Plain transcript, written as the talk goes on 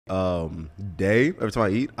day. Every time I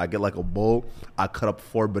eat, I get like a bowl. I cut up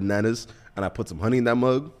 4 bananas and I put some honey in that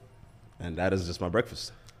mug, and that is just my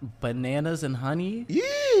breakfast. Bananas and honey?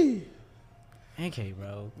 Yeah. Okay,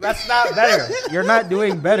 bro. That's not better. You're not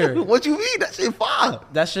doing better. What you mean? That shit fire.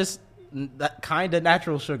 That's just that kind of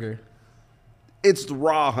natural sugar. It's the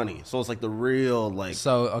raw honey, so it's like the real like.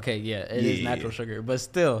 So okay, yeah, it is natural sugar, but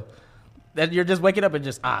still, that you're just waking up and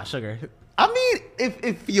just sugar. I mean,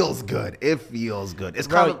 it feels good. It feels good. It's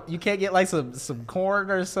Bro, kind of. you can't get like some corn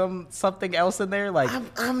or something else in there, like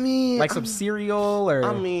I mean, like some cereal or.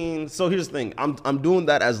 I mean, so here's the thing. I'm doing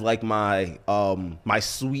that as like my my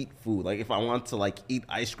sweet food. Like if I want to like eat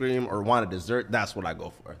ice cream or want a dessert, that's what I go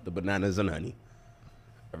for. The bananas and honey.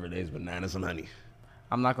 Every day is bananas and honey.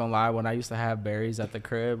 I'm not gonna lie. When I used to have berries at the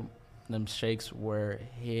crib, them shakes were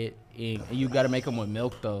hitting. You got to make them with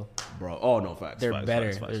milk though, bro. Oh no, facts. They're facts,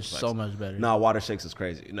 better. Facts, They're so much better. Nah, water shakes is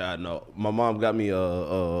crazy. Nah, no. My mom got me a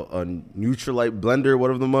Nutrilite blender,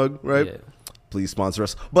 whatever the mug, right? Yeah. Please sponsor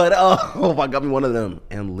us. But I got me one of them,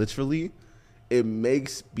 and literally, it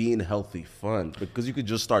makes being healthy fun because you could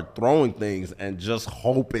just start throwing things and just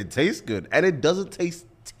hope it tastes good, and it doesn't taste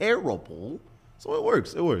terrible. So it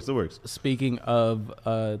works. It works. Speaking of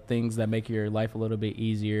things that make your life a little bit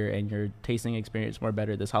easier and your tasting experience more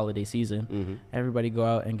better this holiday season, everybody go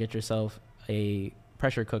out and get yourself a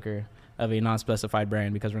pressure cooker of a non-specified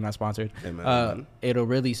brand because we're not sponsored. Amen. It'll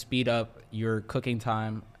really speed up your cooking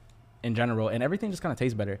time in general, and everything just kind of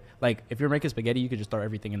tastes better. Like if you're making spaghetti, you could just throw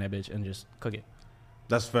everything in that bitch and just cook it.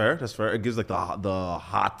 That's fair. It gives like the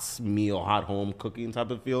hot meal, hot home cooking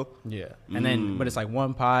type of feel. Yeah. And then, but it's like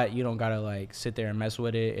one pot. You don't got to like sit there and mess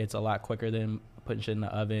with it. It's a lot quicker than putting shit in the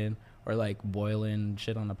oven or like boiling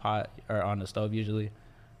shit on the pot or on the stove usually.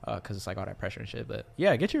 Because it's like all that pressure and shit. But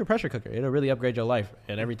yeah, get you a pressure cooker. It'll really upgrade your life.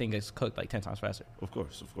 And everything gets cooked like 10 times faster. Of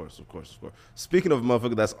course. Speaking of a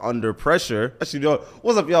motherfucker that's under pressure. Actually,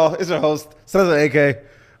 what's up, y'all? It's your host, Senator AK.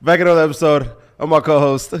 Back in another episode. I'm my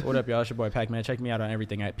co-host. What up, y'all? It's your boy Pac-Man. Check me out on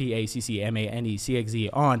everything at PACCMANECXZ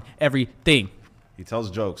on everything. He tells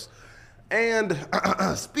jokes. And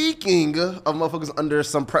speaking of motherfuckers under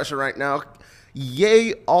some pressure right now,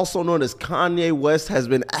 Ye, also known as Kanye West, has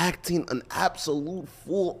been acting an absolute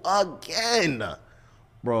fool again.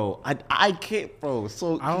 Bro, I can't, bro.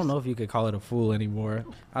 So I don't know if you could call it a fool anymore.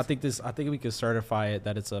 I think we could certify it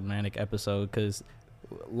that it's a manic episode because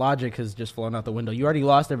logic has just flown out the window. You already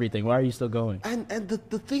lost everything. Why are you still going? And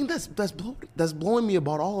the thing that's blowing me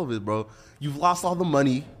about all of it, bro, you've lost all the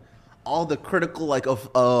money, all the critical like of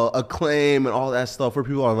acclaim and all that stuff where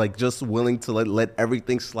people are like just willing to let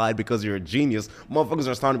everything slide because you're a genius. Motherfuckers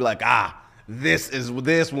are starting to be like, this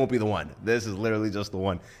won't be the one. This is literally just the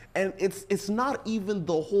one. And it's not even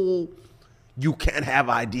the whole you can't have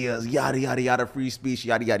ideas, yada yada yada, free speech,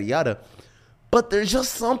 yada yada yada. But there's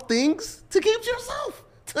just some things to keep to yourself.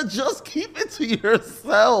 To just keep it to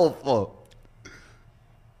yourself.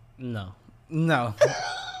 No.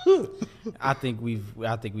 I think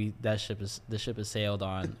the ship is sailed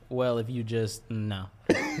on. Well, if you just no,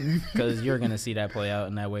 because you're gonna see that play out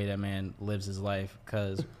in that way that man lives his life.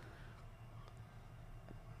 Because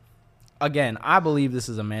again, I believe this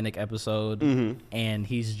is a manic episode, and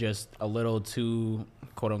he's just a little too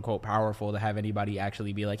quote unquote powerful to have anybody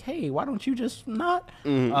actually be like, hey, why don't you just not?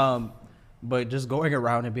 But just going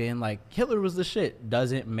around and being like, Hitler was the shit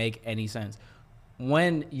doesn't make any sense.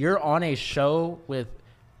 When you're on a show with,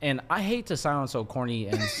 and I hate to sound so corny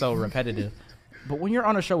and so repetitive, but when you're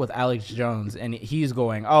on a show with Alex Jones and he's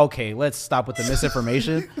going, okay, let's stop with the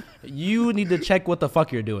misinformation, you need to check what the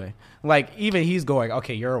fuck you're doing. Like, even he's going,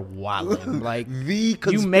 okay, you're wilding. Like, the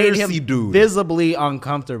you made him dude. Visibly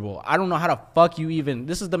uncomfortable. I don't know how the fuck you even,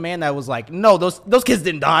 this is the man that was like, no, those kids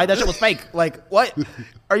didn't die. That shit was fake. Like, what?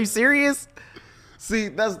 Are you serious? See,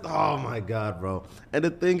 that's, oh my God, bro. And the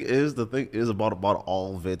thing is about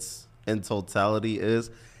all of it in totality is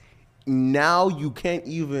now you can't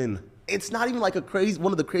even, it's not even like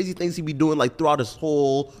one of the crazy things he be doing like throughout his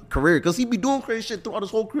whole career, because he be doing crazy shit throughout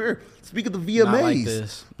his whole career. Speak of the VMAs. Not like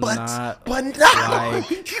this. But not like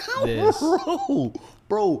this.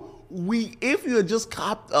 Bro, if you had just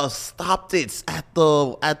stopped it at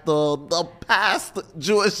the past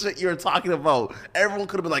Jewish shit you're talking about, everyone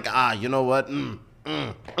could have been like, you know what?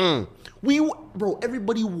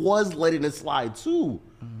 Everybody was letting it slide too.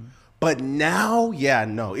 But now,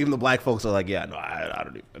 no. Even the black folks are like, I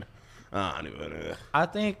don't even. I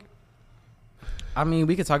think, I mean,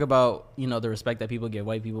 we could talk about, the respect that people give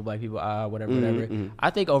white people, black people, whatever. I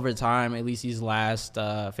think over time, at least these last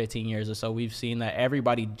 15 years or so, we've seen that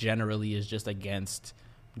everybody generally is just against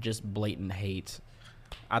just blatant hate.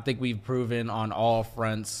 I think we've proven on all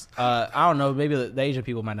fronts. I don't know, maybe the Asian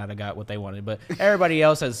people might not have got what they wanted, but everybody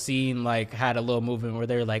else has seen, like, had a little movement where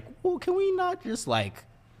they're like, well, can we not just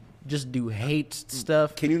do hate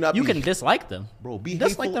stuff? Can you not? You can dislike them, bro. Be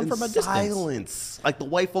dislike hateful them from a in distance. silence, like the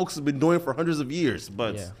white folks have been doing for hundreds of years.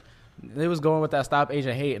 But Yeah. They was going with that Stop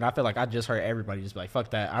Asian Hate, and I feel like I just heard everybody just be like, fuck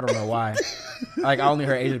that. I don't know why. Like, I only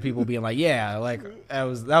heard Asian people being like, yeah, like, that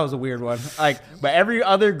was a weird one. Like, but every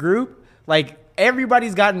other group, like,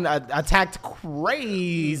 everybody's gotten attacked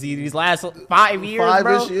crazy these last 5 years,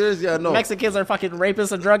 bro. 5-ish years, yeah, no. Mexicans are fucking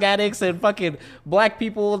rapists and drug addicts, and fucking black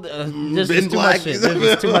people, just too black. much shit. There's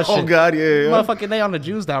just too much shit. Oh, God, yeah. Motherfucking, they on the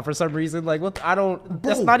Jews now for some reason. Like, what?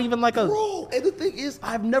 That's not even like a... Bro, and the thing is,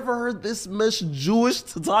 I've never heard this much Jewish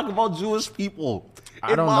to talk about Jewish people.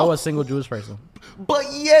 I don't know a single Jewish person. But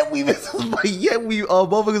yet we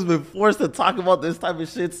motherfuckers been forced to talk about this type of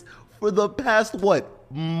shits for the past,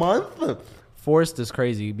 month? Forced is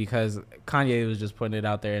crazy because Kanye was just putting it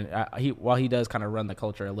out there, and while he does kind of run the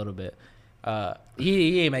culture a little bit,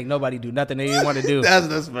 he ain't make nobody do nothing they didn't want to do.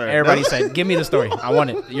 That's fair. Everybody said, "Give me the story. I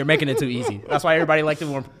want it. You're making it too easy." That's why everybody liked it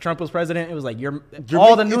when Trump was president. It was like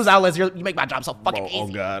all the news outlets. You make my job so fucking easy. Oh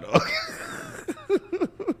God.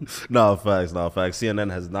 No facts.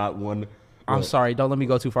 CNN has not won. I'm sorry. Don't let me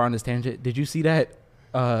go too far on this tangent. Did you see that?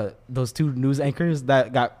 Those two news anchors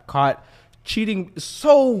that got caught cheating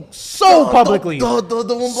so publicly. The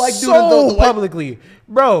one black dude. So publicly.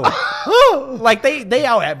 Bro. Like they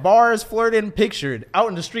out at bars flirting, pictured. Out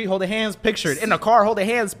in the street holding hands, pictured. In the car holding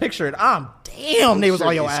hands, pictured. Damn, they was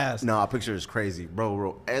on your ass. No, picture is crazy,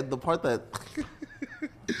 bro. And the part that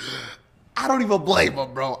I don't even blame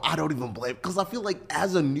him, bro. I don't even blame, because I feel like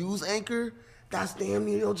as a news anchor, that's damn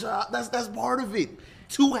near your job. That's part of it.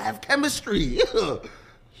 To have chemistry.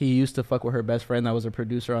 He used to fuck with her best friend that was a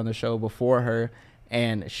producer on the show before her,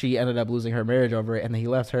 and she ended up losing her marriage over it, and then he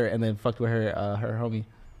left her and then fucked with her homie.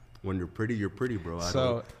 When you're pretty, bro. I don't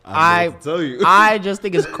know what to tell you. I just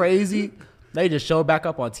think it's crazy. They just show back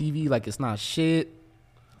up on TV like it's not shit.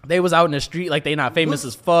 They was out in the street like they not famous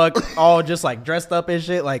as fuck, all just like dressed up and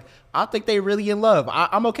shit. Like, I think they really in love.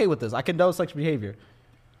 I'm okay with this. I condone such behavior.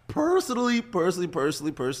 Personally,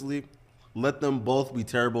 let them both be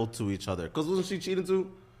terrible to each other. Because wasn't she cheating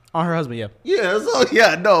too? On her husband, yeah.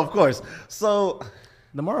 Yeah, no, of course. So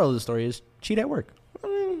the moral of the story is cheat at work.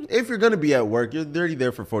 If you're going to be at work, you're already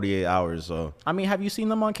there for 48 hours. So I mean, have you seen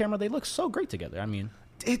them on camera? They look so great together. I mean,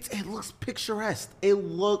 it looks picturesque. It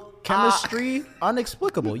look chemistry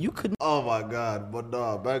unexplicable. You couldn't. Oh my God! But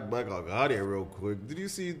back on Kanye real quick. Did you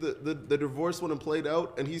see the divorce when it played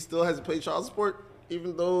out, and he still hasn't paid child support,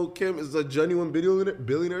 even though Kim is a genuine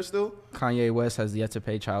billionaire still? Kanye West has yet to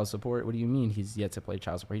pay child support. What do you mean he's yet to pay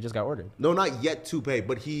child support? He just got ordered. No, not yet to pay,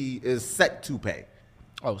 but he is set to pay.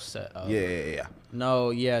 Oh, set up. Yeah.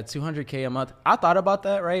 No, yeah, $200K a month. I thought about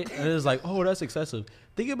that, right? And it was like, oh, that's excessive.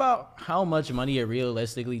 Think about how much money it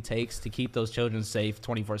realistically takes to keep those children safe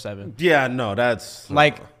 24/7. Yeah, no, that's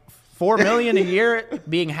like $4 million a year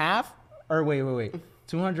being half. Or wait,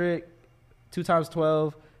 200, 2 times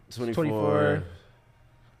 12, 24.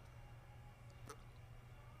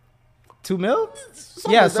 2 mil?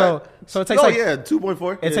 Something yeah, like so it takes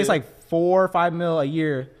 2.4. It takes like 4 or 5 mil a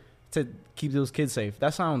year to keep those kids safe.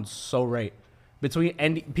 That sounds so right. Between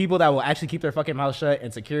and people that will actually keep their fucking mouth shut,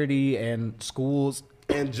 and security and schools,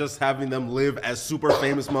 and just having them live as super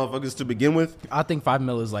famous motherfuckers to begin with. I think 5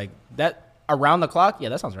 mil is like that around the clock. Yeah,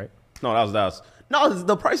 that sounds right. No, that was no.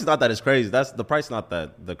 The price is not that it's crazy. That's the price, not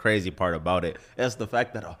the crazy part about it. It's the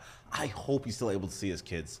fact that I hope he's still able to see his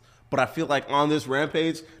kids. But I feel like on this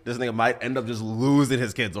rampage, this nigga might end up just losing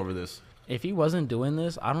his kids over this. If he wasn't doing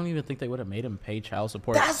this, I don't even think they would have made him pay child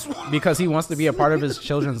support. Because he wants to be a part of his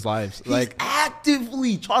children's lives. He's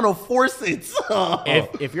actively trying to force it.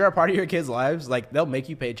 if you're a part of your kids' lives, like, they'll make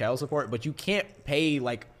you pay child support, but you can't pay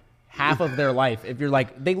like half of their life. If you're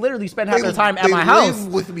like, they literally spend half their time at my house.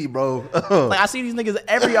 Live with me, bro. Like, I see these niggas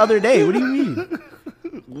every other day. What do you mean?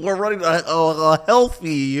 We're running a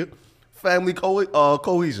healthy family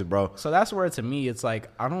cohesion, bro. So that's where, to me, it's like,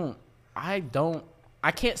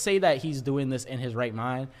 I can't say that he's doing this in his right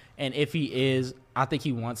mind. And if he is, I think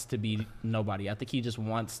he wants to be nobody. I think he just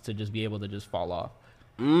wants to just be able to just fall off.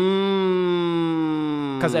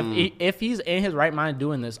 Because if he's in his right mind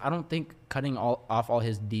doing this, I don't think cutting off all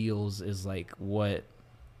his deals is like what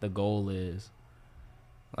the goal is.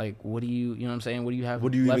 Like, what do you know what I'm saying? What do you have?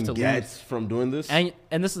 What do you left even to get lose? from doing this? And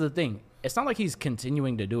this is the thing. It's not like he's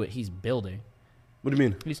continuing to do it. He's building. What do you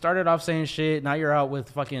mean? He started off saying shit. Now you're out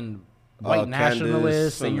with fucking white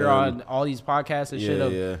nationalist, Candace, and you're on all these podcasts and shit Yeah,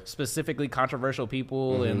 of yeah. specifically controversial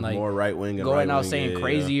people and like more right wing and going out right-wing, saying yeah, yeah.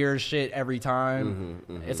 crazier shit every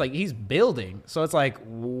time. It's like he's building. So it's like,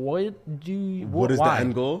 what What is why? the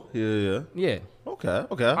end goal? Yeah. Yeah. Okay.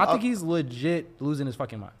 I think he's legit losing his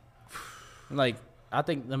fucking mind. Like, I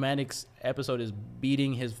think the Mannix episode is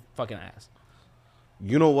beating his fucking ass.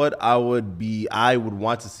 You know what? I would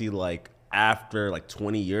want to see like after like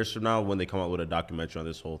 20 years from now when they come out with a documentary on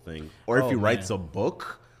this whole thing. Or if he writes a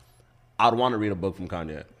book, I'd want to read a book from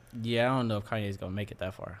Kanye. Yeah, I don't know if Kanye's gonna make it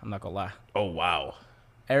that far. I'm not gonna lie. Oh, wow.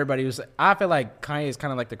 I feel like Kanye is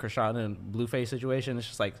kind of like the Krishan and Blueface situation. It's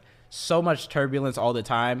just like so much turbulence all the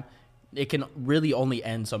time. It can really only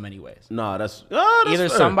end so many ways. Nah, that's Either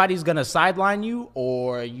fair. somebody's gonna sideline you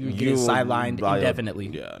or you get sidelined indefinitely.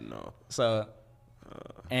 Yeah, no. So,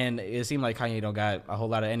 and it seemed like Kanye don't got a whole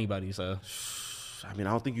lot of anybody. So, I mean,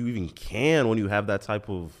 I don't think you even can when you have that type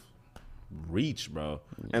of reach, bro.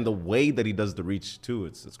 And the way that he does the reach too,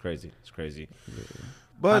 it's crazy. It's crazy.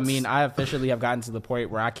 But I mean, I officially have gotten to the point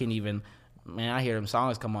where I can't even. Man, I hear them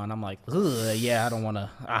songs come on. I'm like, ugh, yeah, I don't want to.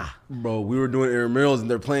 bro, we were doing intramurals and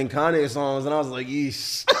they're playing Kanye songs, and I was like,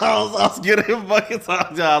 yeesh. I was getting fucking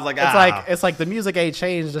songs. I was like, It's like the music ain't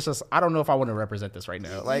changed. It's just I don't know if I want to represent this right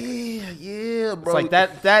now. Like, yeah, bro. it's like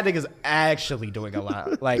that nigga's actually doing a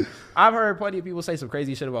lot. Like, I've heard plenty of people say some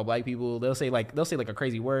crazy shit about black people. They'll say like a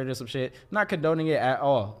crazy word or some shit. Not condoning it at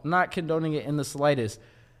all. Not condoning it in the slightest.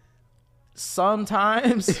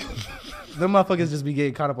 Sometimes the motherfuckers just be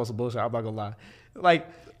getting caught up on some bullshit. I'm not gonna lie. Like,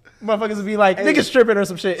 motherfuckers would be like, niggas stripping or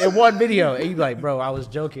some shit in one video. And you be like, bro, I was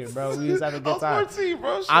joking, bro. We was having a good time. 14,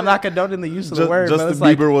 bro. I'm not condoning the use of the word, Justin but it's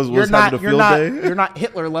like, Bieber was having a field day. You're not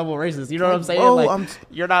Hitler level racist. You know what I'm saying? Bro, like,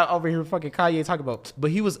 you're not over here fucking Kanye talking about,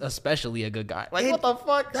 but he was especially a good guy. Like, what the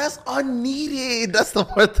fuck? That's unneeded. That's the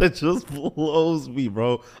part that just blows me,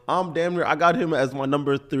 bro. I'm damn near. I got him as my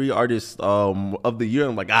number 3 artist of the year.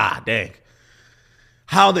 I'm like, dang.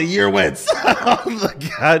 How the year went. How the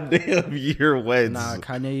goddamn year went. Nah,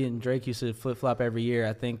 Kanye and Drake used to flip flop every year.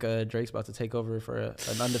 I think Drake's about to take over for an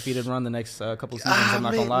undefeated run the next couple seasons. I'm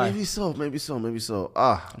not gonna lie. Maybe so.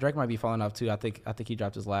 Drake might be falling off too. I think he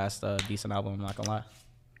dropped his last decent album. I'm not gonna lie.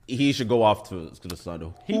 He should go off to the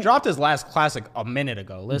sun. He dropped his last classic a minute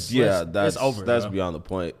ago. It's over. That's beyond the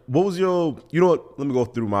point. What was your? You know what? Let me go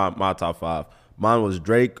through my top 5. Mine was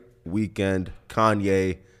Drake, Weeknd,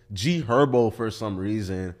 Kanye, G Herbo for some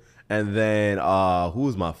reason, and then who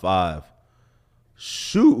was my 5?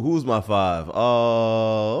 Shoot, who was my 5?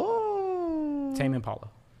 Tame Impala.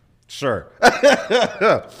 Sure.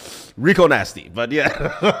 Rico Nasty, but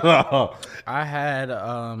yeah. I had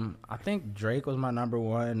I think Drake was my number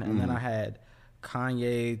 1, and then I had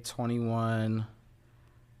Kanye, 21,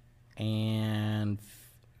 and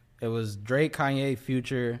it was Drake, Kanye,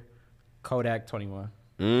 Future, Kodak, 21.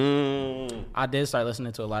 I did start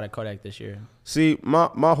listening to a lot of Kodak this year. See,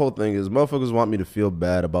 my whole thing is motherfuckers want me to feel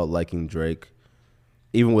bad about liking Drake.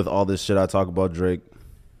 Even with all this shit I talk about Drake,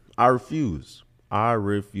 I refuse. I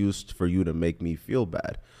refuse for you to make me feel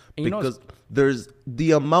bad. Because there's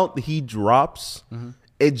the amount that he drops,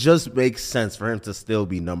 it just makes sense for him to still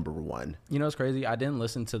be number 1. You know what's crazy? I didn't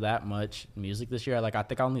listen to that much music this year. Like, I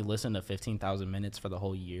think I only listened to 15,000 minutes for the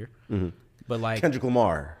whole year. But like Kendrick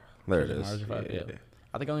Lamar. There it is. Yeah.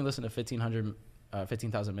 I think I only listened to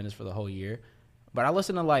 15,000 minutes for the whole year. But I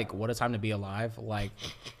listened to like What a Time to Be Alive like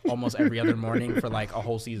almost every other morning for like a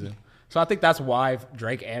whole season. So I think that's why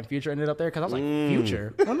Drake and Future ended up there, because I was like,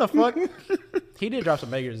 Future? What the fuck? He did drop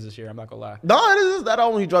some bangers this year, I'm not gonna lie. No, that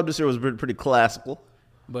album he dropped this year was pretty classical.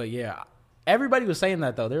 But yeah, everybody was saying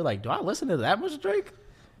that though. They're like, do I listen to that much Drake?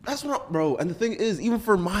 That's what, bro. And the thing is, even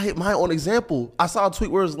for my own example, I saw a tweet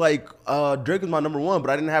where it's like, Drake is my number 1, but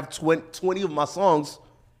I didn't have 20 of my songs.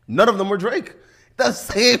 None of them were Drake. The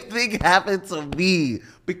same thing happened to me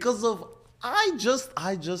because of I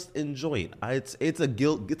just enjoy it. It's a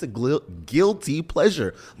guilty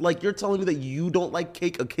pleasure. Like, you're telling me that you don't like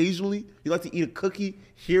cake occasionally. You like to eat a cookie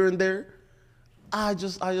here and there. I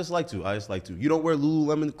just like to. You don't wear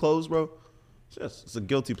Lululemon clothes, bro. It's a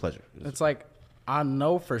guilty pleasure. It's like, I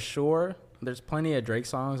know for sure there's plenty of Drake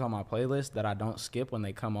songs on my playlist that I don't skip when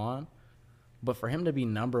they come on. But for him to be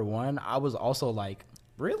number 1, I was also like,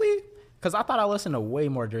 really? Because I thought I listened to way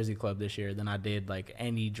more Jersey Club this year than I did like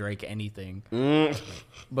any Drake anything.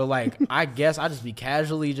 But like, I guess I just be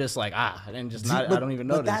casually just like, and just not, I don't even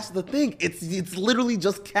notice. But that's the thing. It's literally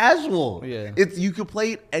just casual. Yeah. You can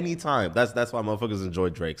play it anytime. That's why motherfuckers enjoy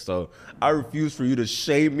Drake. So I refuse for you to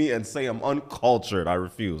shame me and say I'm uncultured. I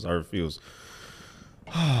refuse.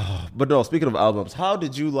 But no, speaking of albums, how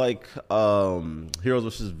did you like Heroes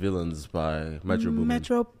vs. Villains by Metro Boomin?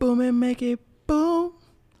 Metro Boomin, make it boom,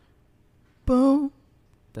 boom.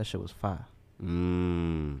 That shit was fire.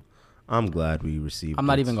 I'm glad we received. I'm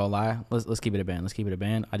not even gonna lie. Let's keep it a band. Let's keep it a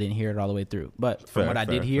band. I didn't hear it all the way through, but from what I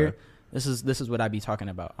did hear, this is what I be talking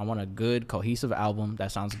about. I want a good cohesive album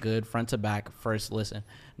that sounds good front to back, first listen.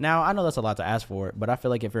 Now I know that's a lot to ask for, but I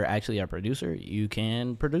feel like if you're actually a producer, you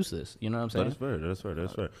can produce this. You know what I'm saying?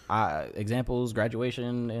 That's fair. Examples,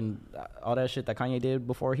 Graduation, and all that shit that Kanye did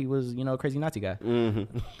before he was, crazy Nazi guy.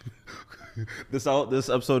 Mm-hmm. This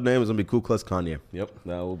episode name is gonna be Ku Klux Kanye. Yep,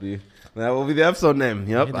 that will be the episode name.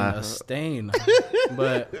 Yep, A stain.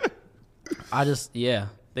 But I just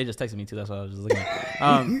they just texted me too. That's what I was just looking at.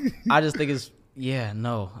 I just think it's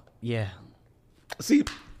See,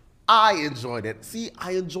 I enjoyed it.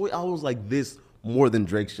 I enjoy albums like this more than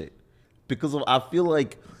Drake shit because I feel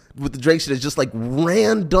like with the Drake shit, it's just like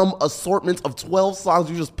random assortments of 12 songs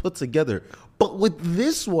you just put together. But with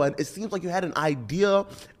this one, it seems like you had an idea,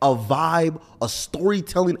 a vibe, a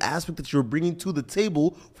storytelling aspect that you're bringing to the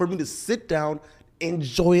table for me to sit down,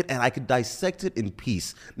 enjoy it, and I could dissect it in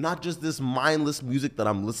peace. Not just this mindless music that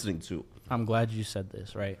I'm listening to. I'm glad you said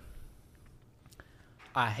this, right?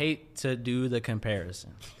 I hate to do the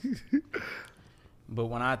comparison. But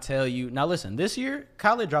when I tell you... Now listen, this year,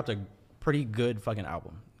 Khaled dropped a pretty good fucking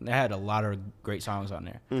album. It had a lot of great songs on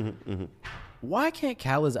there. Why can't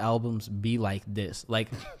Khaled's albums be like this? Like,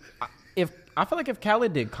 I feel like if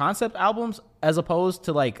Khaled did concept albums as opposed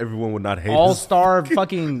to like everyone would not hate all-star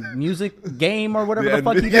fucking music game or whatever the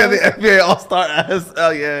fuck he does. The NBA All-Star ass.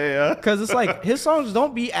 Oh yeah. Because it's like his songs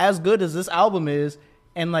don't be as good as this album is,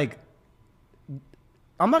 and like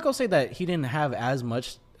I'm not gonna say that he didn't have as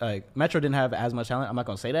much. Metro didn't have as much talent. I'm not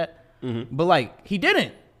gonna say that, but like he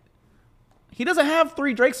didn't. He doesn't have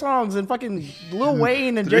 3 Drake songs and fucking Lil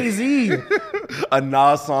Wayne and Jay-Z. A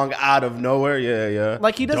Nas song out of nowhere. Yeah.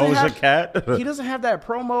 Like he doesn't Doja Cat. He doesn't have that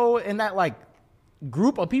promo and that like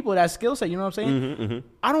group of people, that skill set. You know what I'm saying?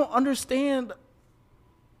 I don't understand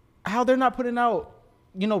how they're not putting out,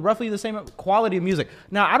 roughly the same quality of music.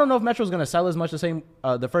 Now, I don't know if Metro's going to sell as much the same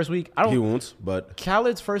the first week. He won't, but...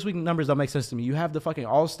 Khaled's first week numbers don't make sense to me. You have the fucking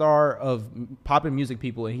all-star of popping music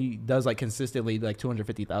people, and he does, like, consistently, like,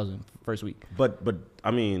 250,000 first week. But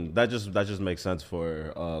I mean, that just makes sense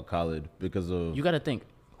for Khaled because of... You got to think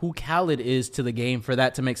who Khaled is to the game for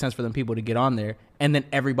that to make sense for them people to get on there, and then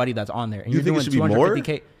everybody that's on there. And you think it should be more?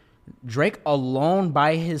 Drake alone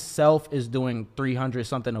by himself is doing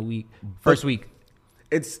 300-something a week, first week.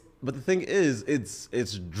 But the thing is,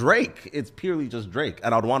 it's Drake. It's purely just Drake,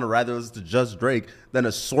 and I'd want to rather listen to just Drake than an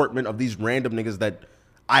assortment of these random niggas that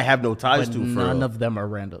I have no ties to. None of them are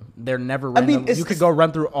random. They're never random. I mean, you could go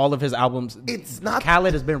run through all of his albums. It's not.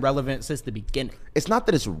 Khaled has been relevant since the beginning. It's not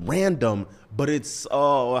that it's random, but it's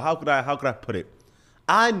how could I put it?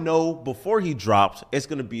 I know before he dropped, it's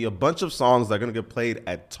gonna be a bunch of songs that are gonna get played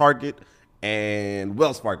at Target and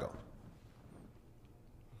Wells Fargo.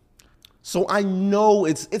 So I know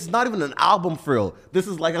it's not even an album for real. This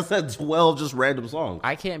is, like I said, 12 just random songs.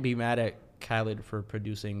 I can't be mad at Khaled for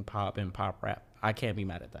producing pop and pop rap. I can't be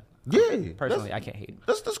mad at that. Yeah. Personally, I can't hate him.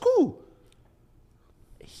 That's cool.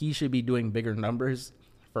 He should be doing bigger numbers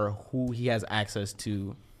for who he has access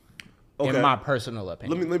to, in my personal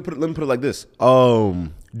opinion. Let me put it like this.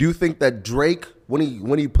 Do you think that Drake, when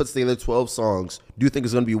he puts together 12 songs, do you think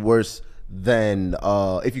it's going to be worse than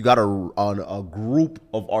if you got a group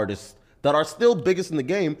of artists that are still biggest in the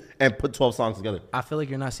game and put 12 songs together? I feel like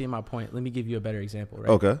you're not seeing my point. Let me give you a better example, right?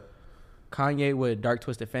 Okay. Kanye with Dark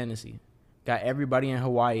Twisted Fantasy got everybody in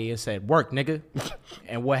Hawaii and said, "Work, nigga."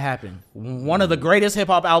 And what happened? One of the greatest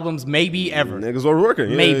hip-hop albums maybe ever. Niggas were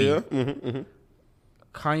working. Yeah, maybe. Yeah. Mm-hmm.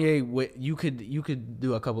 Kanye, you could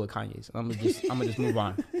do a couple of Kanyes. I'm gonna just move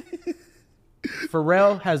on.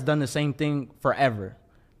 Pharrell has done the same thing forever.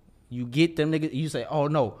 You get them niggas, you say, oh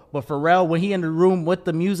no. But Pharrell, when he in the room with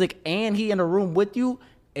the music and he in the room with you,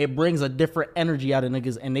 it brings a different energy out of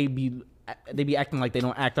niggas, and they be acting like they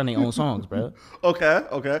don't act on their own songs, bro.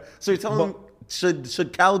 Okay. So you're telling me,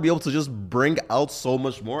 should Khaled be able to just bring out so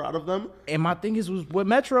much more out of them? And my thing is with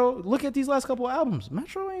Metro, look at these last couple of albums.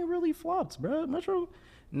 Metro ain't really flopped, bro. Metro,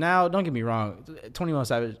 now don't get me wrong, 21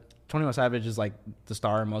 Savage is like the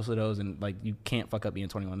star in most of those, and like you can't fuck up being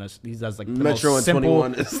 21. He does like the Metro most and simple.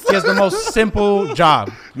 21 is he has the most simple job.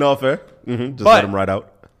 No, fair. Just let him ride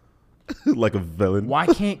out like a villain. Why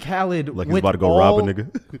can't Khaled, like he's about to go rob a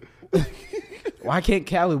nigga? Why can't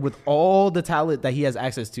Khaled, with all the talent that he has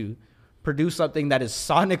access to, produce something that is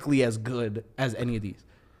sonically as good as any of these?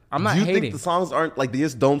 I'm not hating. Do you think the songs aren't like, they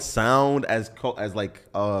just don't sound as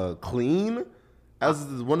clean as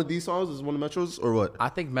one of these songs, as one of Metro's, or what? I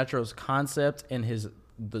think Metro's concept and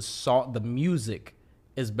the music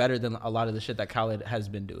is better than a lot of the shit that Khaled has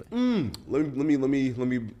been doing. Let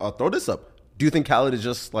me throw this up. Do you think Khaled is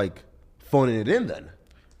just like phoning it in then?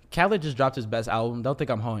 Khaled just dropped his best album. Don't think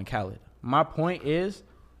I'm hoeing Khaled. My point is,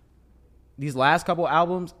 these last couple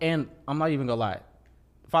albums, and I'm not even gonna lie,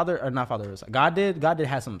 God did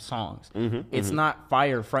have some songs. It's not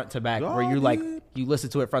fire front to back where you like you listen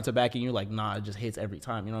to it front to back and you're like, nah, it just hits every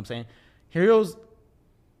time. You know what I'm saying?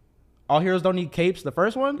 All Heroes Don't Need Capes, the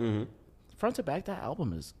first one, front to back, that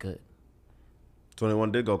album is good.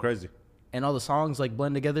 21 did go crazy. And all the songs like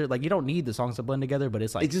blend together. Like you don't need the songs to blend together, but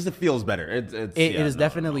it's like It feels better. It is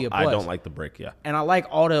definitely a plus. I don't like the break, yeah. And I like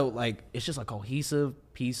all the like it's just a cohesive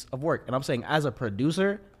piece of work. And I'm saying as a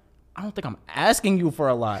producer, I don't think I'm asking you for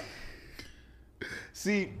a lot.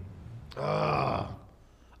 See, or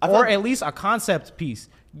at least a concept piece.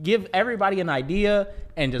 Give everybody an idea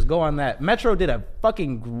and just go on that. Metro did a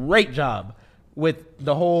fucking great job with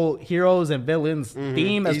the whole heroes and villains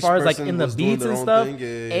theme as far as like in the beats and stuff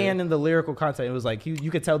and in the lyrical content. It was like you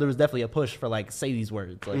could tell there was definitely a push for like say these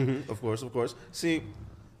words. Like, of course. See,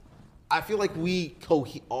 I feel like we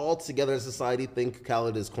all together in society think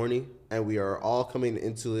Khaled is corny, and we are all coming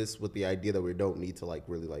into this with the idea that we don't need to like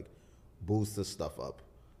really like boost this stuff up.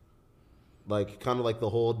 Like kind of like the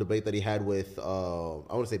whole debate that he had with I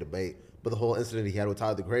want to say debate, but the whole incident he had with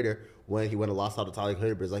Tyler the Creator when he went and lost out to Tyler the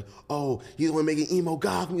Creator. But it's like, oh, he's the one making emo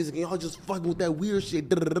goth music, and y'all just fucking with that weird shit.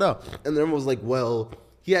 Da, da, da, da. And then everyone was like, well,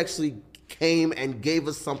 he actually came and gave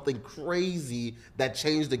us something crazy that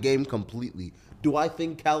changed the game completely. Do I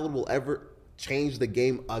think Khaled will ever change the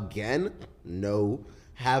game again? No.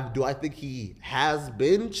 Do I think he has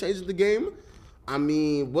been changing the game? I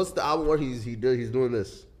mean, what's the album where he's doing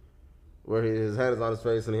this? Where his hand is on his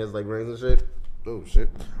face and he has like rings and shit. Oh shit!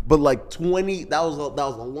 But like that was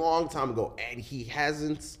a long time ago, and he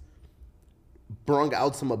hasn't brung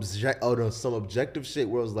out some objective shit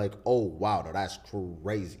where it was like, oh wow, no, that's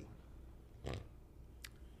crazy.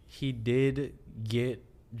 He did get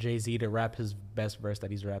Jay-Z to rap his best verse that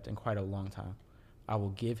he's rapped in quite a long time. I will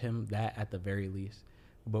give him that at the very least.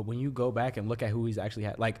 But when you go back and look at who he's actually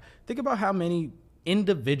had, like think about how many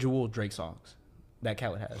individual Drake songs that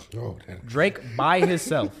Khaled has. Oh, damn. Drake by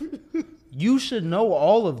himself. You should know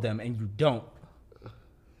all of them, and you don't.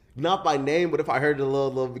 Not by name, but if I heard the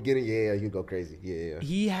little beginning, yeah, you go crazy. Yeah.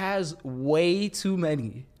 He has way too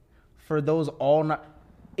many for those all not.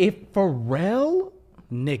 If Pharrell,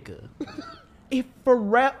 nigga. If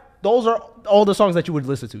Pharrell, those are all the songs that you would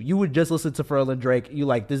listen to. You would just listen to Pharrell and Drake. You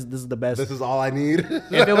like, this is the best. This is all I need.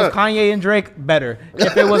 If it was Kanye and Drake, better.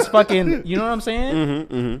 If it was fucking, you know what I'm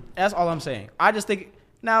saying? That's all I'm saying. I just think,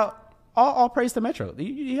 now, all praise to Metro.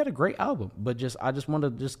 You had a great album, but I just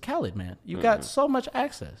want to Khaled, man. You got so much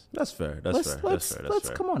access. That's fair. Let's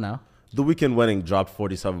come on now. The Weeknd Wedding dropped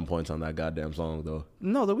 47 points on that goddamn song, though.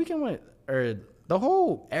 No, The Weeknd went,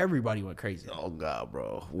 everybody went crazy. Oh, God,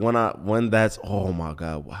 bro. Oh, my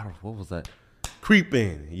God. What was that?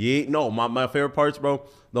 Creeping. Yeah. No, my favorite parts, bro.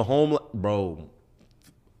 Bro.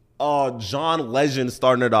 John Legend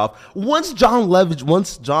starting it off. Once John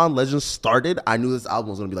Legend started, I knew this album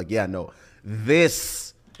was going to be like, yeah, no,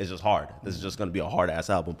 this is just hard. This is just going to be a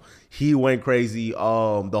hard-ass album. He went crazy. The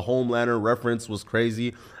Homelander reference was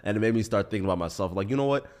crazy, and it made me start thinking about myself. Like, you know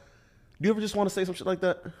what? Do you ever just want to say some shit like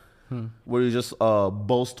that? Where you just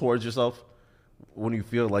boast towards yourself? When you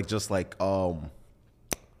feel like just like, not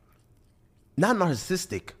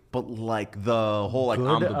narcissistic, but like the whole like, good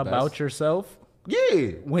I'm the about best. yourself?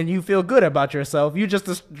 Yeah. When you feel good about yourself, you just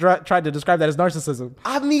tried to describe that as narcissism.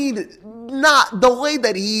 I mean, not the way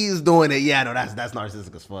that he's doing it. Yeah, no, that's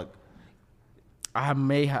narcissistic as fuck. I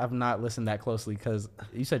may have not listened that closely because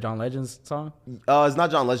you said John Legend's song? It's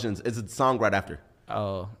not John Legend's. It's a song right after.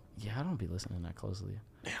 Oh, yeah, I don't be listening that closely.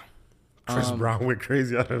 Damn. Chris Brown went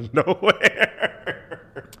crazy out of nowhere.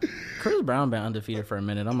 Chris Brown been undefeated for a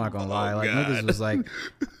minute. I'm not going to lie. Like, niggas was like,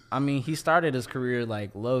 I mean, he started his career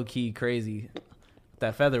like low-key crazy.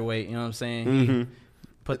 That featherweight, you know what I'm saying? He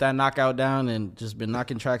put that knockout down and just been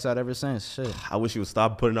knocking tracks out ever since. Shit. I wish he would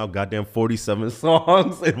stop putting out goddamn 47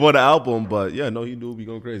 songs in one album, but yeah, no, he do be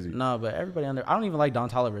going crazy. No, but everybody I don't even like Don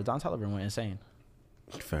Toliver. Don Toliver went insane.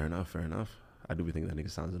 Fair enough. I do be thinking that nigga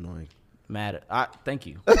sounds annoying. Mad. Thank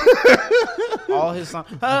you. All his songs.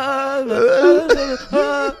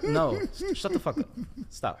 No, shut the fuck up.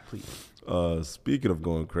 Stop, please. Speaking of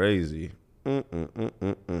going crazy,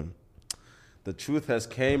 the truth has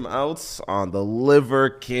came out on the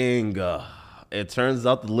Liver King. It turns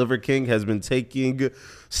out the Liver King has been taking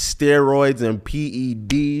steroids and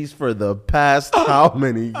PEDs for the past how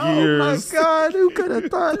many years? Oh my God, who could have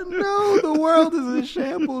thought? No, the world is in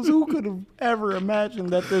shambles. Who could have ever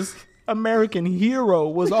imagined that this American hero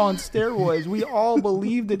was on steroids? We all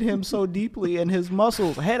believed in him so deeply and his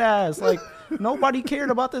muscles, head ass. Like, nobody cared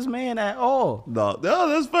about this man at all. No,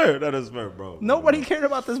 that's fair. That is fair, bro. Nobody cared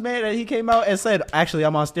about this man, and he came out and said, actually,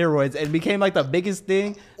 I'm on steroids, and it became like the biggest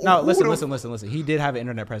thing. Now, listen. He did have an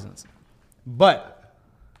internet presence. But,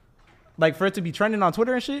 like, for it to be trending on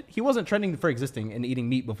Twitter and shit, he wasn't trending for existing and eating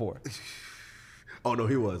meat before. Oh, no,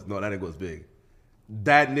 he was. No, that nigga was big.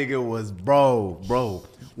 That nigga was, bro.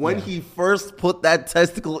 When he first put that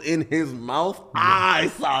testicle in his mouth, I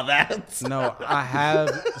saw that. No, I have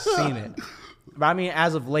seen it. But I mean,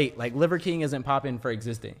 as of late, like, Liver King isn't popping for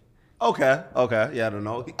existing. Okay. Yeah, I don't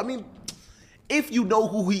know. I mean, if you know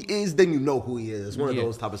who he is, then you know who he is. One of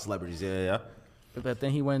those type of celebrities. Yeah. But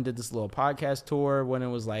then he went and did this little podcast tour when it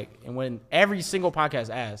was like, and when every single podcast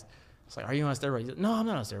asked, it's like, are you on steroids? Like, no, I'm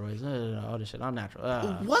not on steroids. No, all this shit. I'm natural.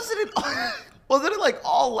 Wasn't it like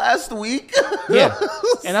all last week? Yeah.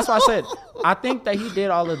 And that's why I said, I think that he did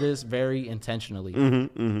all of this very intentionally.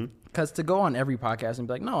 Because to go on every podcast and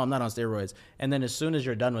be like, no, I'm not on steroids. And then as soon as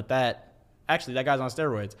you're done with that, actually, that guy's on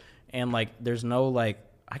steroids. And like, there's no like,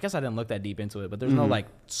 I guess I didn't look that deep into it, but there's no like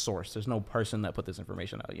source. There's no person that put this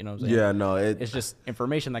information out. You know what I'm saying? Yeah, no. It's just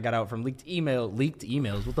information that got out from leaked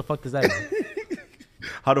emails. What the fuck does that mean?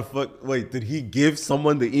 How the fuck? Wait, did he give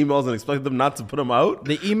someone the emails and expect them not to put them out?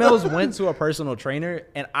 The emails went to a personal trainer,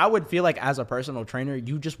 and I would feel like as a personal trainer,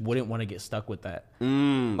 you just wouldn't want to get stuck with that.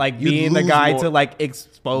 Like being the guy to like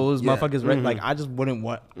expose motherfuckers. Like I just wouldn't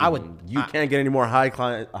want. You can't get any more high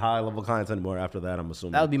level clients anymore after that. I'm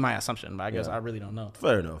assuming that would be my assumption, but I guess I really don't know.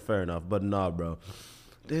 Fair enough. But nah, bro,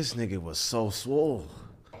 this nigga was so swole.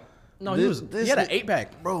 No, he had an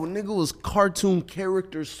 8-pack. Bro, nigga was cartoon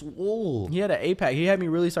character swole. He had an 8-pack. He had me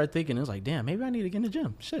really start thinking. It was like, damn, maybe I need to get in the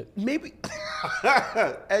gym. Shit. Maybe.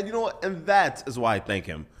 And you know what? And that is why I thank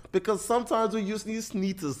him. Because sometimes we just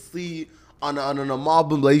need to see on an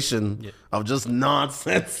amalgamation of just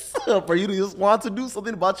nonsense for you to just want to do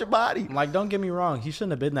something about your body. Like, don't get me wrong. He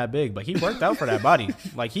shouldn't have been that big, but he worked out for that body.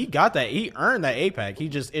 Like, he got that. He earned that 8-pack.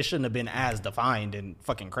 It shouldn't have been as defined and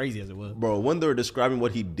fucking crazy as it was. Bro, when they were describing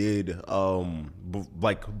what he did,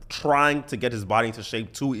 like trying to get his body into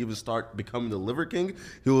shape to even start becoming the Liver King,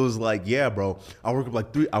 he was like, yeah, bro, I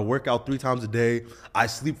work out 3 times a day. I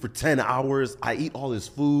sleep for 10 hours. I eat all this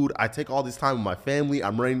food. I take all this time with my family.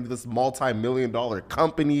 I'm running this multi-million-dollar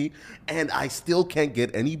company, and I still can't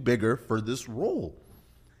get any bigger for this role.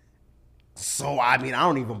 So, I mean, I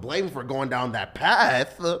don't even blame him for going down that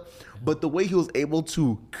path. But the way he was able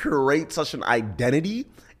to create such an identity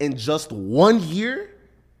in just 1 year,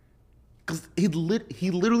 because he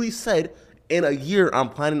literally said, in a year, I'm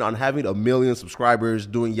planning on having 1 million subscribers,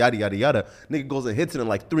 doing yada, yada, yada. Nigga goes and hits it in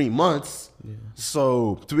like 3 months. Yeah.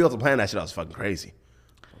 So, to be able to plan that shit, that was fucking crazy.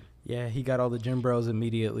 Yeah, he got all the gym bros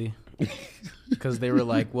immediately. Because they were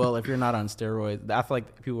like, well, if you're not on steroids, I feel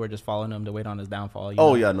like people were just following him to wait on his downfall.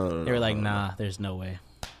 No. They were like, nah, there's no way.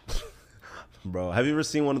 Bro, have you ever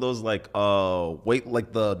seen one of those like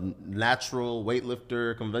the natural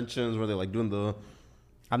weightlifter conventions where they're like doing the...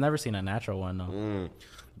 I've never seen a natural one,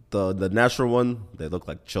 though. The natural one, they look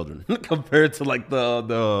like children compared to like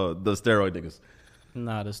the steroid niggas.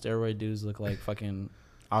 Nah, the steroid dudes look like fucking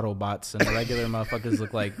Autobots, and the regular motherfuckers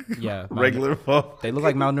look like regular folk. They look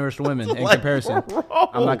like malnourished women in comparison. Bro.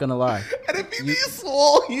 I'm not gonna lie. And if you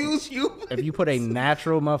small, huge humans. If you put a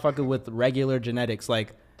natural motherfucker with regular genetics,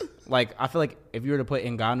 like I feel like if you were to put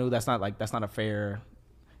Ngannou, that's not a fair.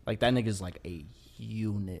 Like that nigga's like a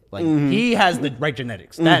unit. Like he has the right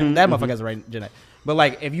genetics. That motherfucker has the right genetics. But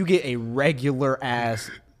like if you get a regular ass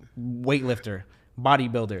weightlifter,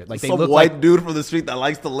 bodybuilder, like they some look white like dude from the street that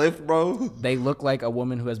likes to lift, bro. They look like a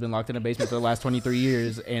woman who has been locked in a basement for the last 23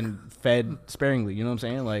 years and fed sparingly. You know what I'm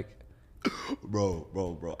saying? Like, bro.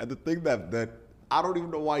 And the thing that I don't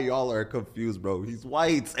even know why y'all are confused, bro. He's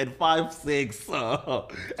white and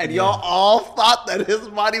 5'6", and y'all all thought that his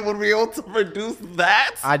body would be able to produce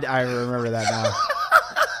that. I remember that now.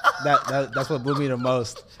 That's what blew me the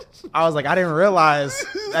most. I was like, I didn't realize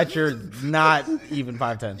that you're not even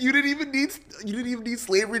 5'10". You didn't even need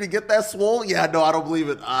slavery to get that swole? Yeah, no, I don't believe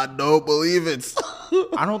it. I don't believe it.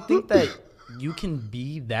 I don't think that you can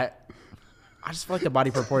be that. I just feel like the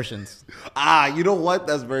body proportions. You know what?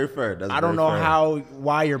 That's very fair. I don't know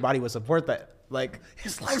why your body would support that. Like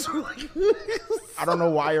his legs were like I don't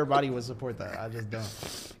know why your body would support that. I just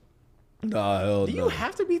don't. Nah, hell Do you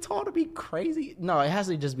have to be tall to be crazy? No, it has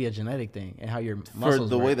to just be a genetic thing and how your For muscles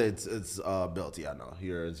the work. way that it's built, yeah, no.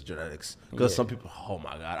 Here it's genetics. Because Yeah. some people, oh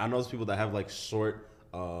my god, I know those people that have like short,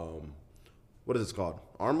 what is it called?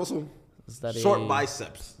 Arm muscle? Is that short a-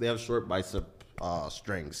 biceps. They have short bicep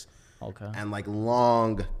strings. Okay. And like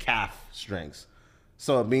long calf strings.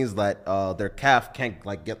 So it means that their calf can't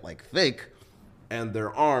like get like thick, and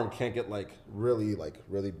their arm can't get like really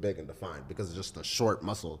big and defined because it's just a short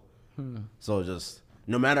muscle. So just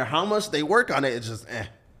no matter how much they work on it, it's just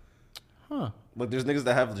Huh. Like there's niggas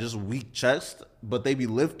that have just weak chest, but they be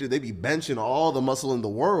lifted, they be benching all the muscle in the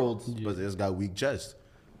world, but they just got weak chest.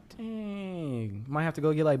 Dang. Might have to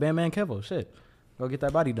go get like Bam Man Kevo. Shit. Go get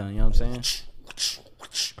that body done. You know what I'm saying?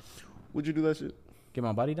 Would you do that shit Get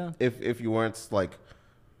my body done. if you weren't like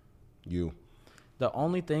you? The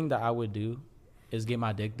only thing that I would do is get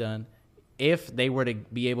my dick done if they were to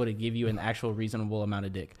be able to give you an actual reasonable amount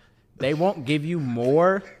of dick. They won't give you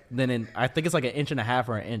more than I think it's like 1.5 inches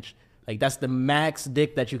or an inch. Like that's the max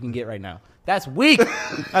dick that you can get right now. That's weak.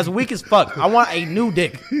 That's weak as fuck. I want a new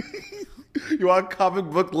dick. You want comic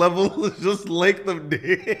book level? Just length of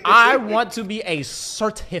dick. I want to be a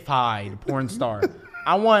certified porn star.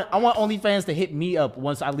 I want OnlyFans to hit me up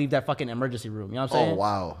once I leave that fucking emergency room. You know what I'm saying? Oh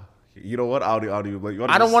wow. You know what? I'll do. Like,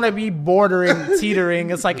 I don't want to be bordering, teetering.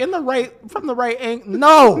 It's like from the right angle.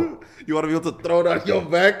 No, You want to be able to throw it on your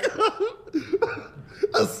back?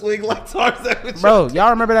 A swing like Tarzan. bro. Y'all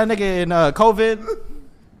remember that nigga in COVID?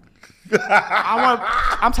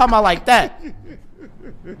 I'm talking about like that.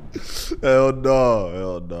 Hell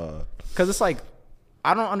no. Cause it's like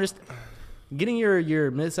I don't understand. Getting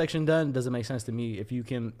your midsection done doesn't make sense to me if you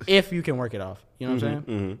can work it off. You know what I'm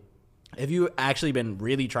saying? If you actually been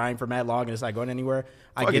really trying for mad long and it's not going anywhere,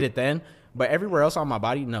 I get it then. But everywhere else on my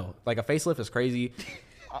body, no. Like a facelift is crazy.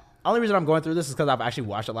 Only reason I'm going through this is because I've actually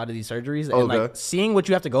watched a lot of these surgeries and like seeing what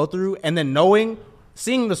you have to go through and then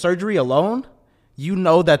seeing the surgery alone, you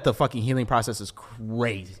know that the fucking healing process is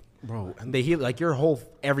crazy. Bro, And they heal like your whole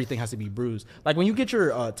everything has to be bruised. Like when you get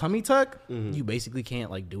your tummy tuck, you basically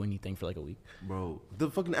can't like do anything for like a week. Bro,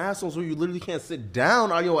 the fucking assholes where you literally can't sit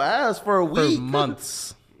down on your ass for a For week.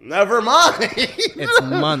 months. Never mind. It's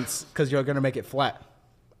months because you're gonna make it flat.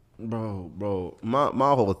 Bro,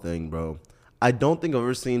 my whole thing, bro. I don't think I've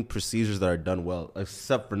ever seen procedures that are done well,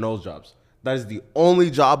 except for nose jobs. That is the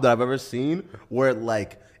only job that I've ever seen where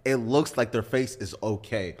like it looks like their face is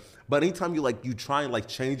okay. But anytime you try and like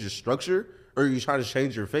change your structure or you try to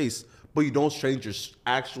change your face, but you don't change your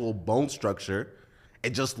actual bone structure,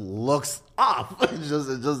 it just looks off. It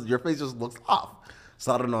just your face just looks off.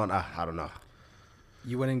 So I don't know. I don't know.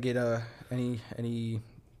 You wouldn't get any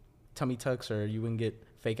tummy tucks, or you wouldn't get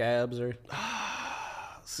fake abs, or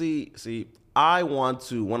See, I want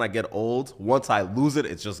to, when I get old, once I lose it,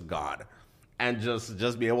 it's just gone. And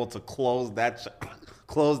just be able to close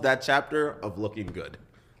that chapter of looking good.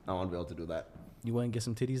 I want to be able to do that. you wouldn't get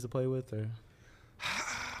some titties to play with, or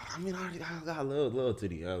I mean, I got a little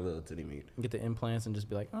titty. I got a little titty meat. get the implants and just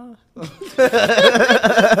be like, oh.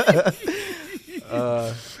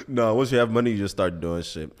 No, once you have money, you just start doing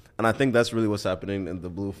shit. And I think that's really what's happening in the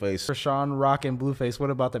Blueface. Krishan Rock and Blueface. What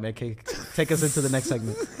about them? Okay, take us into the next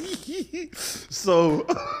segment. So,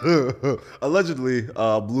 allegedly,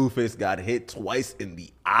 Blueface got hit twice in the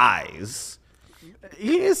eyes.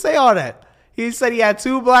 He didn't say all that. He said he had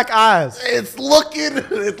 2 black eyes. It's looking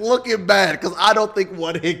bad because I don't think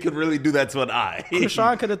one hit could really do that to an eye.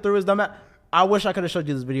 Krishan could have threw his dumb ass. I wish I could have showed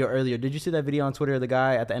you this video earlier. Did you see that video on Twitter of the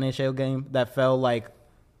guy at the NHL game that fell like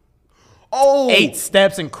 8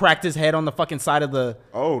 steps and cracked his head on the fucking side of the...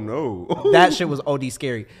 Oh no. That shit was OD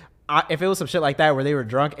scary. If it was some shit like that where they were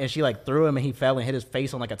drunk and she like threw him and he fell and hit his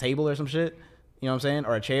face on like a table or some shit, you know what I'm saying?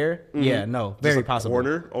 Or a chair. Yeah, no. Very Just a possible.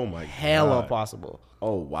 corner? Oh my Hella God. possible.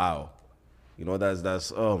 Oh wow. You know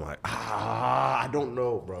that's oh my I don't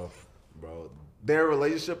know, bro. Their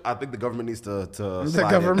relationship, I think the government needs to The slide in.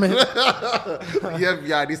 government. The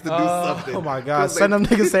FBI needs to do something. Oh my God. 'Cause Send them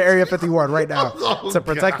niggas to Area 51 right now Oh, to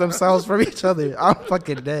protect themselves from each other. I'm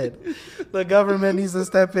fucking dead. The government needs to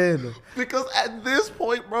step in. Because at this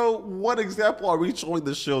point, bro, what example are we showing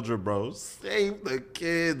the children, bro? Save the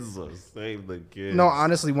kids. Save the kids. No,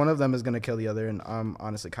 honestly, one of them is going to kill the other, and I'm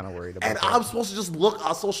honestly kind of worried about And that. I'm supposed to just look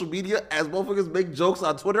on social media as motherfuckers make jokes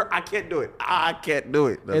on Twitter. I can't do it. I can't do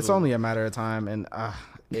it. That's It's only a matter of time, and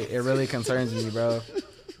it really concerns me, bro.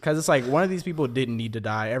 Because it's like one of these people didn't need to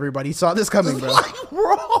die. Everybody saw this coming, bro. like,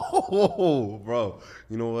 bro.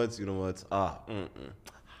 You know what?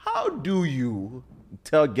 How do you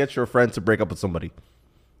get your friend to break up with somebody?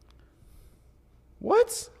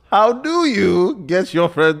 What? How do you get your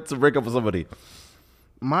friend to break up with somebody?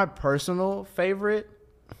 My personal favorite,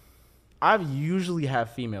 I've usually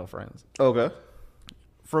have female friends. Okay.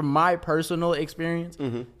 From my personal experience,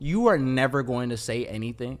 you are never going to say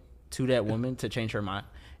anything to that woman to change her mind.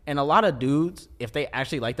 And a lot of dudes, if they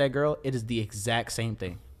actually like that girl, it is the exact same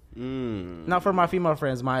thing. Now, for my female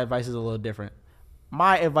friends, my advice is a little different.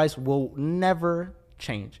 My advice will never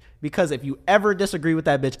change. Because if you ever disagree with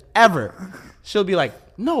that bitch, ever, she'll be like,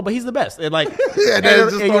 no, but he's the best. And like,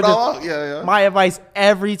 my advice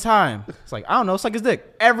every time, it's like, I don't know, suck his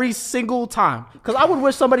dick. Every single time. Because I would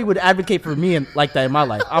wish somebody would advocate for me like that in my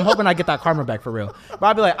life. I'm hoping I get that karma back for real. But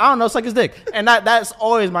I'd be like, I don't know, suck his dick. And that's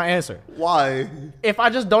always my answer. Why? If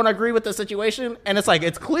I just don't agree with the situation, and it's like,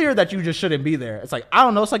 it's clear that you just shouldn't be there. It's like, I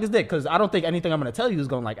don't know, suck his dick. Because I don't think anything I'm going to tell you is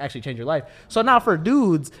going to like actually change your life. So now for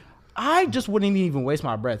dudes, I just wouldn't even waste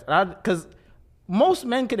my breath. Because most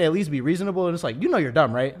men could at least be reasonable, and it's like, you know you're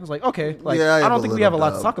dumb, right? It's like, okay, like Yeah, I don't think we have a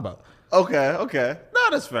lot to talk about. Okay. No,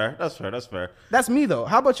 that's fair. That's me though.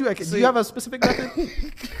 How about you? Do you have a specific method?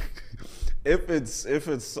 If it's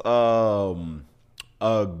a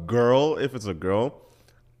girl,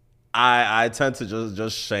 I tend to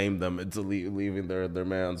just shame them into leaving their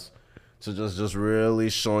mans. To just really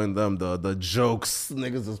showing them the jokes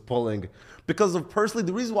niggas is pulling. Because of personally,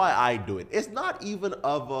 the reason why I do it, it's not even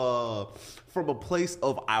from a place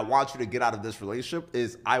of I want you to get out of this relationship.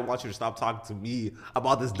 Is I want you to stop talking to me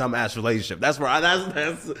about this dumbass relationship. That's where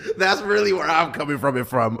that's really where I'm coming from it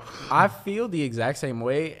from. I feel the exact same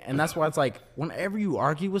way, and that's why it's like whenever you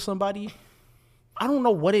argue with somebody, I don't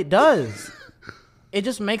know what it does. It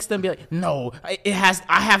just makes them be like, no, I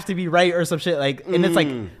have to be right or some shit. Like, and it's like,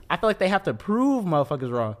 I feel like they have to prove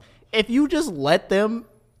motherfuckers wrong. If you just let them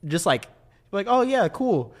just like, oh yeah,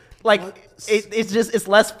 cool. Like, it's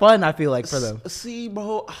less fun, I feel like, for them. See,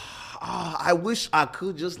 bro, I wish I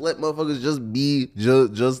could just let motherfuckers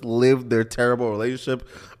just live their terrible relationship.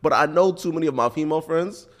 But I know too many of my female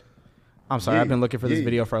friends. I'm sorry, I've been looking for this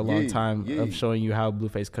video for a long time of showing you how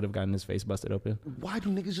Blueface could have gotten his face busted open. Why do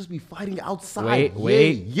niggas just be fighting outside?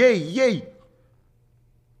 Wait. Yay.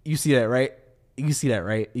 You see that, right? You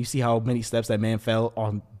see how many steps that man fell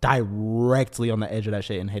on directly on the edge of that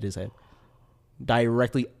shit and hit his head.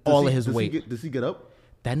 Directly, all of his weight. Does he get up?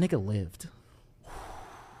 That nigga lived.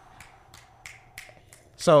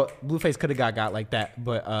 So Blueface could have got like that,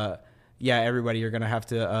 but yeah, everybody, you're gonna have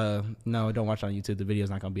to no, don't watch on YouTube. The video's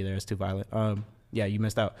not gonna be there. It's too violent. Yeah, you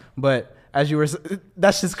missed out. But as you were,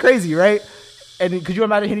 that's just crazy, right? And could you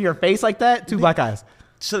imagine hitting your face like that? Two black eyes.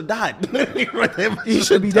 Should have died. He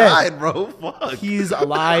should be dead, bro. Fuck. He's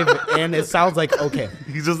alive, and it sounds like okay.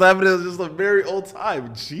 He's just having just a very old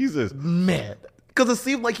time. Jesus, man. Because it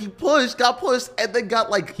seemed like he got pushed, and then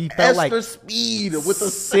got like he felt extra like speed with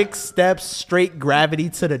the 6 steps straight gravity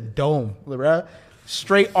to the dome, bro.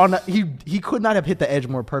 Straight on. He could not have hit the edge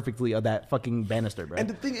more perfectly of that fucking banister, bro. And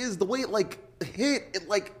the thing is, the way it like hit, it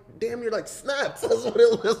like damn near like snaps. That's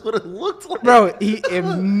what it looked like, bro. He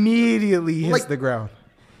immediately hits the ground.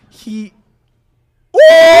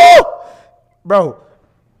 Bro,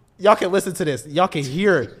 y'all can listen to this. Y'all can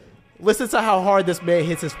hear it. Listen to how hard this man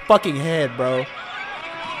hits his fucking head, bro.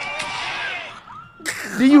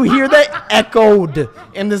 Do you hear that? Echoed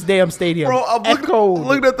in this damn stadium. Bro, I'm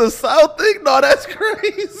looking at the sound thing. No, that's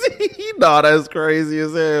crazy. No, that's crazy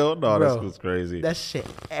as hell. No, bro, that's crazy. That shit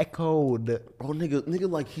echoed. Bro, nigga,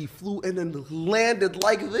 like he flew and then landed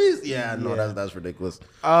like this. Yeah, no, that's ridiculous.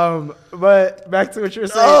 But back to what you were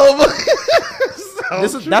saying.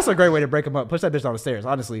 That's a great way to break him up. Push that bitch down the stairs,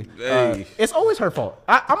 honestly. Hey. It's always her fault.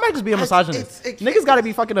 I might just be a misogynist. Niggas got to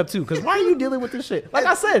be fucking up too, because why are you dealing with this shit? Like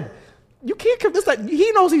I said, you can't convince that.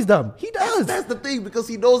 He knows he's dumb. He does. That's the thing, because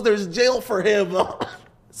he knows there's jail for him.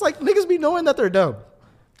 It's like niggas be knowing that they're dumb.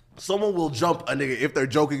 Someone will jump a nigga if they're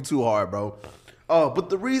joking too hard, bro.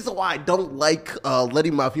 But the reason why I don't like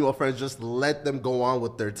letting my female friends just let them go on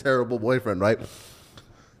with their terrible boyfriend, right?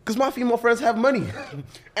 Because my female friends have money,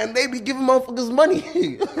 and they be giving motherfuckers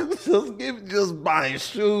money. just buying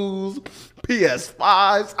shoes,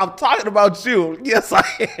 PS5s. I'm talking about you. Yes, I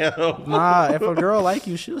am. Nah, if a girl like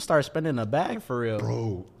you, she'll start spending a bag for real.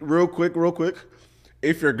 Bro, real quick.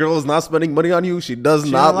 If your girl is not spending money on you, she does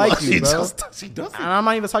not like you, bro. She doesn't. And I'm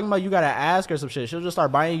not even talking about you gotta ask her some shit. She'll just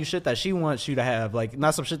start buying you shit that she wants you to have, like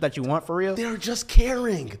not some shit that you want for real. They're just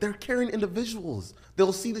caring. They're caring individuals.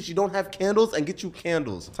 They'll see that you don't have candles and get you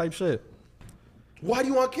candles. Type shit. Why do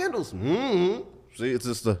you want candles? Mm-hmm. See,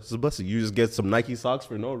 it's a blessing. You just get some Nike socks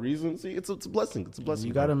for no reason. See, it's a blessing. It's a blessing.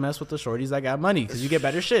 You gotta mess with the shorties that got money because you get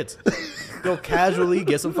better shit. Go casually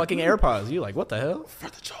get some fucking AirPods. You like, what the hell? For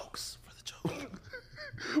the jokes.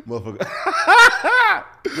 Motherfucker.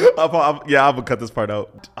 I'm gonna cut this part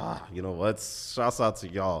out. You know what? Shouts out to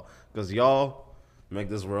y'all, because y'all make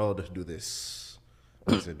this world do this.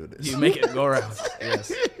 Do this. You make it go around.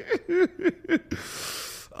 Yes.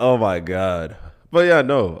 Oh my god. But yeah,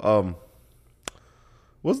 no.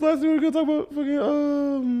 What's the last thing we were gonna talk about?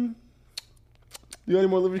 Fucking you got any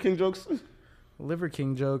more Liver King jokes? Liver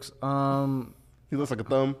King jokes. He looks like a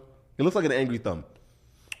thumb. He looks like an angry thumb.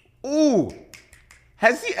 Ooh.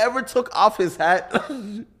 Has he ever took off his hat?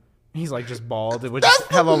 He's like just bald with just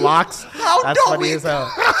hella locks. That's funny as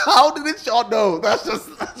hell. How didn't y'all know? That's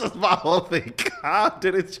just my whole thing. How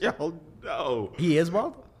didn't y'all know? He is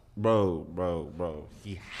bald? Bro.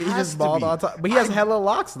 He's He's just bald all the time. But he has hella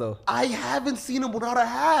locks though. I haven't seen him without a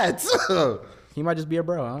hat. He might just be a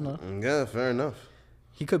bro. I don't know. Yeah, fair enough.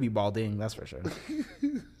 He could be balding, that's for sure.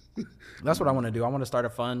 That's what I want to do. I want to start a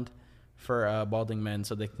fund for balding men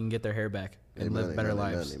so they can get their hair back and live better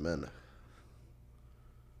lives. Amen.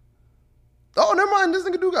 Oh, never mind. This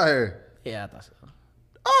nigga do got hair. Yeah, I thought so.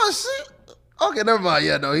 Oh, shit. Okay, never mind.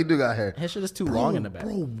 Yeah, no, he do got hair. His shit is too long in the back.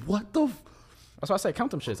 Bro, what the... That's why I say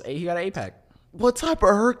count them shits. He got an 8-pack. What type of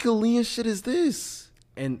Herculean shit is this?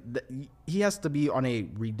 And he has to be on a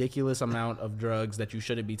ridiculous amount of drugs that you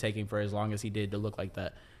shouldn't be taking for as long as he did to look like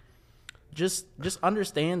that. Just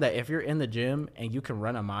understand that if you're in the gym and you can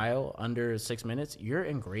run a mile under 6 minutes, you're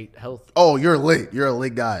in great health. Oh, you're late. You're a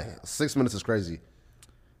late guy. 6 minutes is crazy.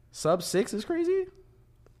 Sub 6 is crazy?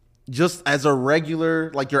 Just as a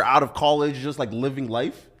regular, like you're out of college, just like living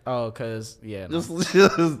life. Oh, because, yeah. No. Just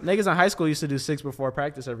Niggas in high school used to do 6 before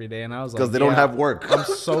practice every day, and I was like, because they don't have work. I'm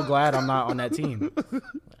so glad I'm not on that team.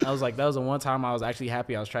 I was like, that was the one time I was actually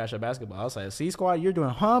happy I was trash at basketball. I was like, C squad, you're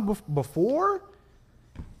doing before?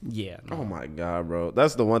 Yeah. No. Oh my god, bro.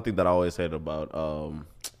 That's the one thing that I always hated about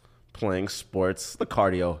playing sports. The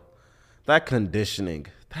cardio. That conditioning.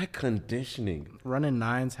 Running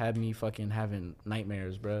 9s had me fucking having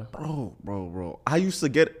nightmares, bro. Bro. I used to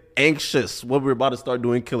get anxious when we were about to start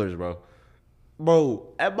doing killers, bro.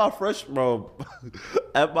 At my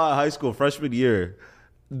high school freshman year,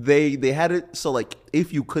 they had it so like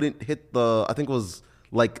if you couldn't hit the, I think it was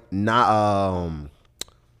like not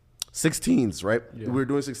 16s, right? Yeah. We were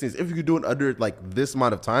doing 16s. If you could do it under like this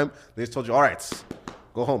amount of time, they just told you, all right,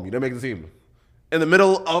 go home. You didn't make the team. In the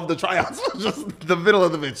middle of the tryouts, just the middle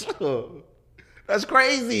of the bitch. That's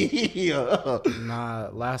crazy. Nah,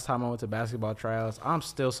 last time I went to basketball tryouts, I'm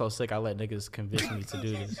still so sick I let niggas convince me to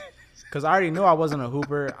do this. Because I already knew I wasn't a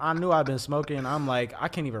hooper. I knew I'd been smoking. I'm like, I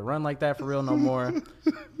can't even run like that for real no more.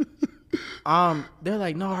 They're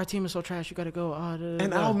like, no, our team is so trash. You got to go.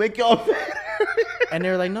 And I'll make y'all better. And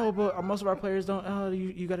they're like, no, but most of our players don't.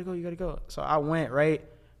 You got to go. So I went, right?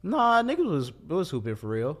 Nah, niggas was hooping for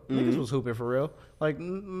real. Mm-hmm. Niggas was hooping for real. Like,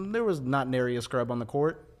 there was not nary a scrub on the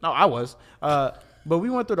court. No, I was. But we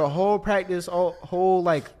went through the whole practice, whole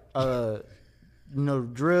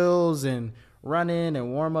drills and running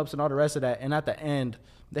and warm-ups and all the rest of that. And at the end,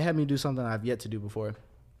 they had me do something I've yet to do before.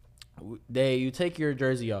 You take your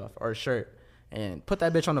jersey off or shirt and put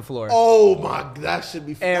that bitch on the floor. Oh, my, that should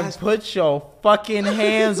be fast. And put your fucking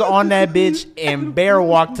hands on that bitch and bear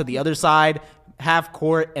walk to the other side, half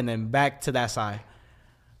court, and then back to that side.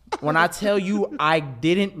 When I tell you I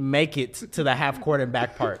didn't make it to the half court and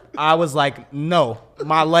back part, I was like, no,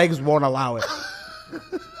 my legs won't allow it.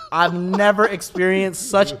 I've never experienced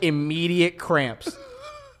such immediate cramps.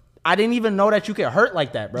 I didn't even know that you get hurt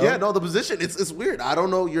like that, bro. Yeah, no, the position, it's weird. I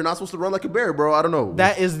don't know. You're not supposed to run like a bear, bro. I don't know.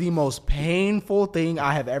 That is the most painful thing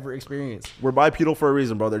I have ever experienced. We're bipedal for a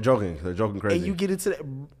reason, bro. They're joking crazy. And you get into that.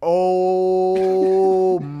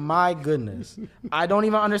 Oh, my goodness. I don't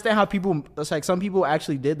even understand how people, it's like some people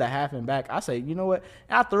actually did the half and back. I say, you know what?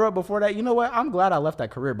 I threw up before that. You know what? I'm glad I left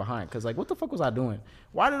that career behind. Because, like, what the fuck was I doing?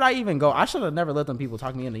 Why did I even go? I should have never let them people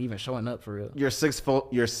talk me into even showing up for real. You're 6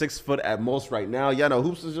 foot at most right now. Yeah, no,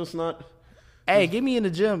 hoops is just not. Hey, get me in the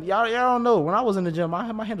gym. Y'all don't know. When I was in the gym,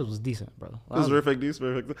 my handles was decent, bro. It was very fake.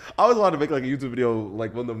 I always wanted to make like a YouTube video,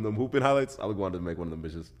 like one of them hooping highlights. I would want to make one of them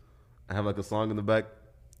bitches. I have like a song in the back.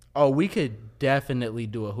 Oh, we could definitely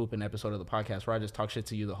do a hooping episode of the podcast where I just talk shit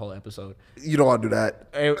to you the whole episode. You don't want to do that.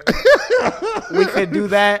 We could do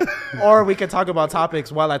that, or we could talk about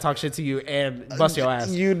topics while I talk shit to you and bust your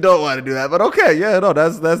ass. You don't want to do that, but okay, yeah, no,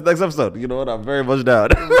 that's next episode. You know what? I'm very much down.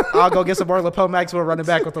 I'll go get some more lapel mics. We'll run it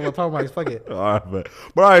back with the lapel mics. Fuck it. All right, man.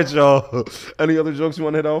 All right, y'all. Any other jokes you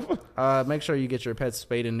want to hit off? Make sure you get your pets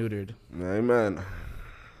spayed and neutered. Amen.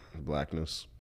 Blackness.